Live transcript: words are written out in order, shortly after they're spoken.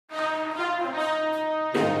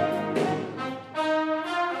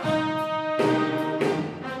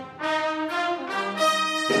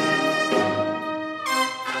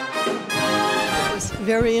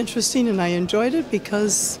very interesting, and I enjoyed it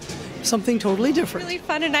because something totally different. Really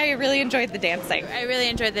fun, and I really enjoyed the dancing. I really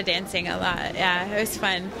enjoyed the dancing a lot. Yeah, it was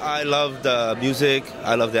fun. I love the music.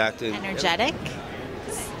 I love the acting. Energetic.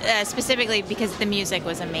 Specifically because the music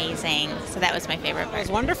was amazing, so that was my favorite part. It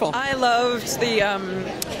was wonderful. I loved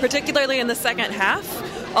particularly in the second half,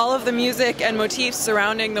 all of the music and motifs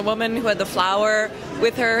surrounding the woman who had the flower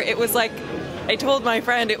with her. It was like, I told my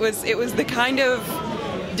friend, it was the kind of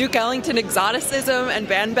Duke Ellington exoticism and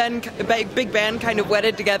big band kind of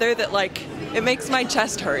wedded together that like, it makes my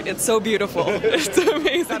chest hurt. It's so beautiful. It's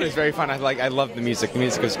amazing. I thought it was very fun. I loved the music. The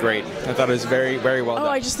music was great. I thought it was very, very well done.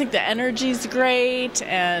 I just think the energy's great,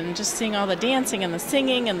 and just seeing all the dancing and the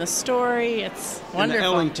singing and the story, it's wonderful. And the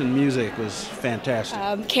Ellington music was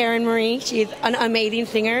fantastic. Karen Marie, she's an amazing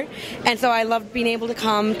singer, and so I loved being able to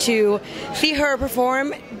come to see her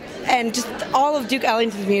perform, and just all of Duke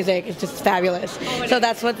Ellington's music is just fabulous. So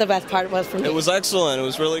that's what the best part was for me. It was excellent. It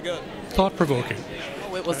was really good. Thought-provoking.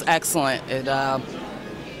 It was excellent. It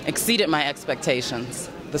exceeded my expectations.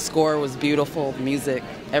 The score was beautiful, music,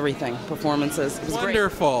 everything, performances. It was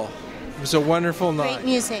wonderful. Great. It was a wonderful night. Great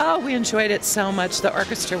music. Oh, we enjoyed it so much. The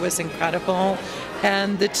orchestra was incredible,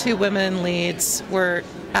 and the two women leads were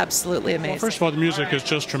absolutely amazing. Well, first of all, the music is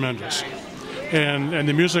just tremendous. And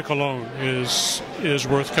the music alone is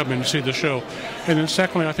worth coming to see the show. And then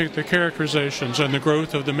secondly, I think the characterizations and the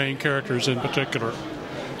growth of the main characters in particular,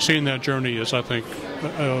 seeing that journey is, I think,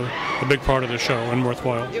 a big part of the show and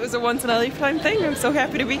worthwhile. It was a once-in-a-lifetime thing. I'm so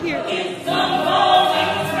happy to be here.